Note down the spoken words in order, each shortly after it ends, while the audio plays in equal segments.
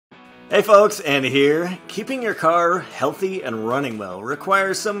Hey folks, Andy here. Keeping your car healthy and running well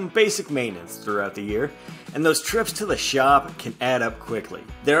requires some basic maintenance throughout the year, and those trips to the shop can add up quickly.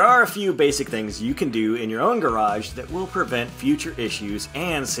 There are a few basic things you can do in your own garage that will prevent future issues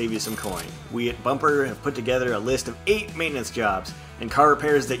and save you some coin. We at Bumper have put together a list of 8 maintenance jobs and car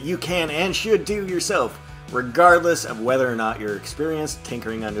repairs that you can and should do yourself, regardless of whether or not you're experienced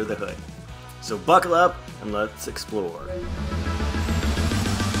tinkering under the hood. So buckle up and let's explore.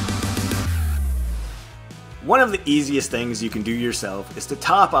 One of the easiest things you can do yourself is to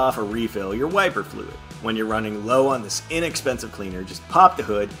top off or refill your wiper fluid. When you're running low on this inexpensive cleaner, just pop the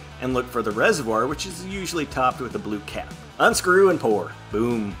hood and look for the reservoir, which is usually topped with a blue cap. Unscrew and pour.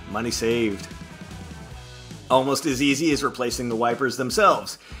 Boom, money saved. Almost as easy as replacing the wipers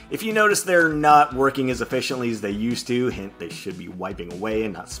themselves. If you notice they're not working as efficiently as they used to, hint they should be wiping away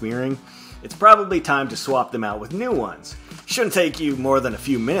and not smearing, it's probably time to swap them out with new ones. Shouldn't take you more than a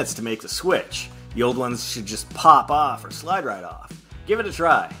few minutes to make the switch. The old ones should just pop off or slide right off. Give it a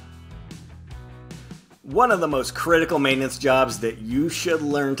try. One of the most critical maintenance jobs that you should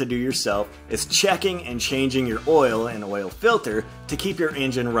learn to do yourself is checking and changing your oil and oil filter to keep your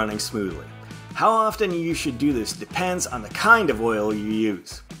engine running smoothly. How often you should do this depends on the kind of oil you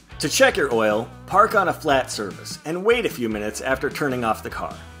use. To check your oil, park on a flat surface and wait a few minutes after turning off the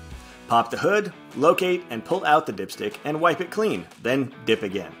car. Pop the hood, locate and pull out the dipstick and wipe it clean, then dip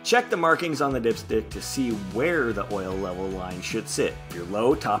again. Check the markings on the dipstick to see where the oil level line should sit. If you're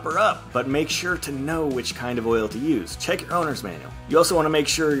low, top her up, but make sure to know which kind of oil to use. Check your owner's manual. You also want to make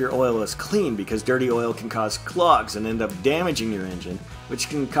sure your oil is clean because dirty oil can cause clogs and end up damaging your engine, which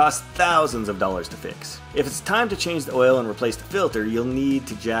can cost thousands of dollars to fix. If it's time to change the oil and replace the filter, you'll need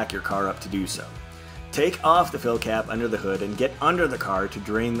to jack your car up to do so. Take off the fill cap under the hood and get under the car to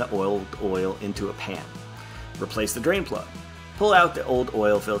drain the old oil into a pan. Replace the drain plug. Pull out the old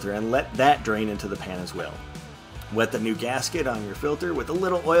oil filter and let that drain into the pan as well. Wet the new gasket on your filter with a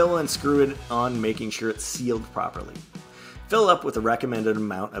little oil and screw it on, making sure it's sealed properly. Fill up with the recommended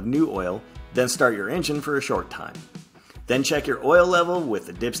amount of new oil, then start your engine for a short time. Then check your oil level with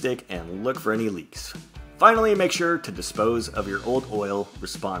the dipstick and look for any leaks. Finally, make sure to dispose of your old oil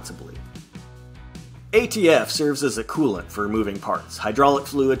responsibly. ATF serves as a coolant for moving parts, hydraulic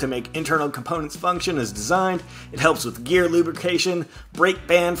fluid to make internal components function as designed. It helps with gear lubrication, brake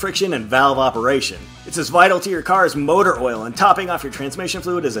band friction, and valve operation. It's as vital to your car's motor oil, and topping off your transmission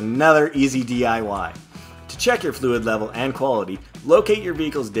fluid is another easy DIY. To check your fluid level and quality, locate your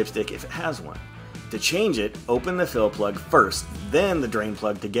vehicle's dipstick if it has one. To change it, open the fill plug first, then the drain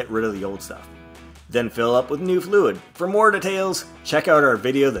plug to get rid of the old stuff. Then fill up with new fluid. For more details, check out our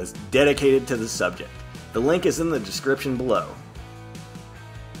video that's dedicated to this subject. The link is in the description below.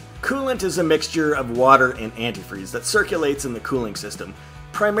 Coolant is a mixture of water and antifreeze that circulates in the cooling system,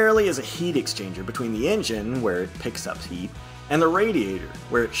 primarily as a heat exchanger between the engine, where it picks up heat, and the radiator,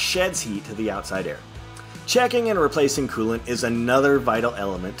 where it sheds heat to the outside air. Checking and replacing coolant is another vital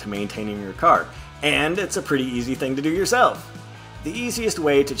element to maintaining your car, and it's a pretty easy thing to do yourself. The easiest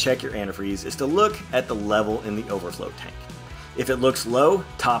way to check your antifreeze is to look at the level in the overflow tank. If it looks low,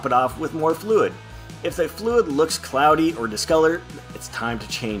 top it off with more fluid. If the fluid looks cloudy or discolored, it's time to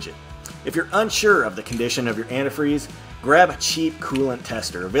change it. If you're unsure of the condition of your antifreeze, grab a cheap coolant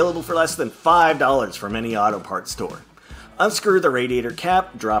tester available for less than $5 from any auto parts store. Unscrew the radiator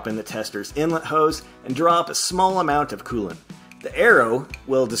cap, drop in the tester's inlet hose, and drop a small amount of coolant. The arrow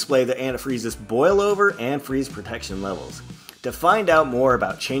will display the antifreeze's boil over and freeze protection levels. To find out more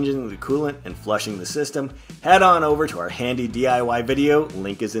about changing the coolant and flushing the system, head on over to our handy DIY video,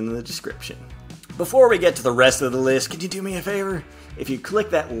 link is in the description. Before we get to the rest of the list, could you do me a favor? If you click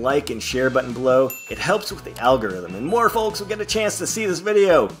that like and share button below, it helps with the algorithm and more folks will get a chance to see this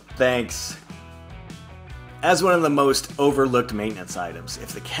video. Thanks. As one of the most overlooked maintenance items,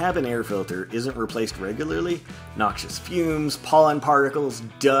 if the cabin air filter isn't replaced regularly, noxious fumes, pollen particles,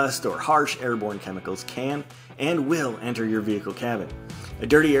 dust, or harsh airborne chemicals can and will enter your vehicle cabin. A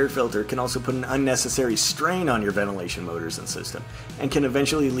dirty air filter can also put an unnecessary strain on your ventilation motors and system, and can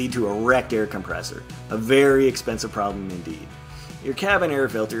eventually lead to a wrecked air compressor, a very expensive problem indeed. Your cabin air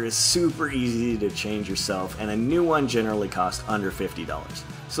filter is super easy to change yourself, and a new one generally costs under $50,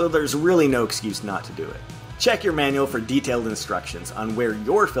 so there's really no excuse not to do it. Check your manual for detailed instructions on where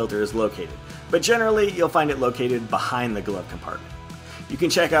your filter is located, but generally you'll find it located behind the glove compartment. You can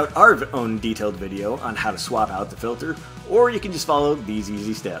check out our own detailed video on how to swap out the filter, or you can just follow these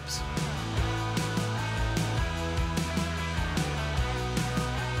easy steps.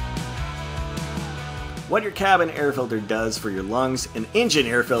 What your cabin air filter does for your lungs, an engine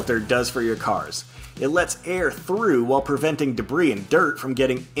air filter does for your cars. It lets air through while preventing debris and dirt from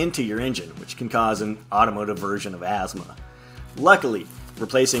getting into your engine, which can cause an automotive version of asthma. Luckily,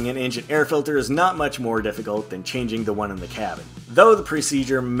 replacing an engine air filter is not much more difficult than changing the one in the cabin. Though the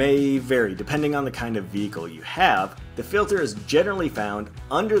procedure may vary depending on the kind of vehicle you have, the filter is generally found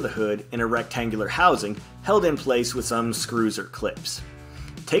under the hood in a rectangular housing held in place with some screws or clips.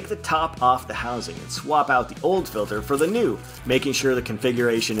 Take the top off the housing and swap out the old filter for the new, making sure the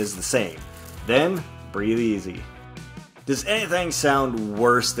configuration is the same. Then, breathe easy. Does anything sound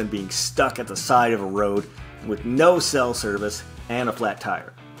worse than being stuck at the side of a road with no cell service and a flat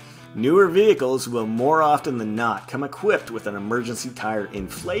tire? Newer vehicles will more often than not come equipped with an emergency tire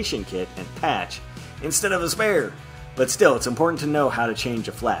inflation kit and patch instead of a spare. But still, it's important to know how to change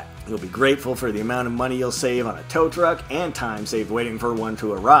a flat. You'll be grateful for the amount of money you'll save on a tow truck and time saved waiting for one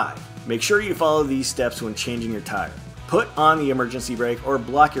to arrive. Make sure you follow these steps when changing your tire. Put on the emergency brake or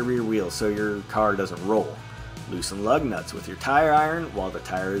block your rear wheel so your car doesn't roll. Loosen lug nuts with your tire iron while the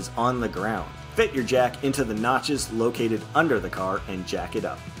tire is on the ground. Fit your jack into the notches located under the car and jack it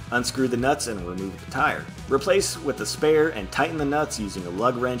up. Unscrew the nuts and remove the tire. Replace with the spare and tighten the nuts using a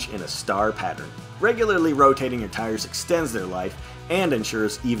lug wrench in a star pattern. Regularly rotating your tires extends their life and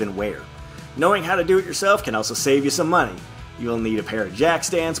ensures even wear. Knowing how to do it yourself can also save you some money. You'll need a pair of jack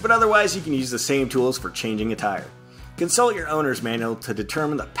stands, but otherwise you can use the same tools for changing a tire. Consult your owner's manual to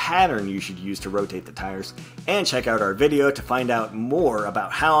determine the pattern you should use to rotate the tires, and check out our video to find out more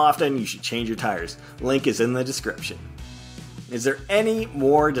about how often you should change your tires. Link is in the description. Is there any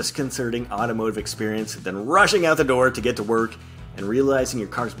more disconcerting automotive experience than rushing out the door to get to work and realizing your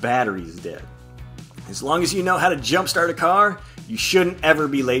car's battery is dead? As long as you know how to jumpstart a car, you shouldn't ever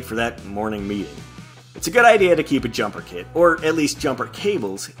be late for that morning meeting. It's a good idea to keep a jumper kit, or at least jumper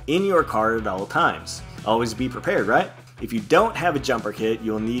cables, in your car at all times. Always be prepared, right? If you don't have a jumper kit,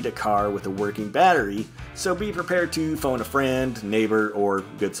 you'll need a car with a working battery, so be prepared to phone a friend, neighbor, or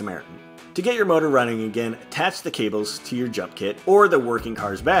Good Samaritan. To get your motor running again, attach the cables to your jump kit or the working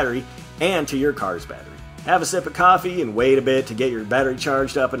car's battery and to your car's battery. Have a sip of coffee and wait a bit to get your battery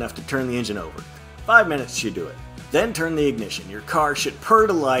charged up enough to turn the engine over. 5 minutes should do it. Then turn the ignition. Your car should purr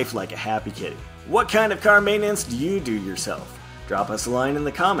to life like a happy kitty. What kind of car maintenance do you do yourself? Drop us a line in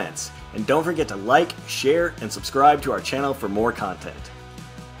the comments. And don't forget to like, share, and subscribe to our channel for more content.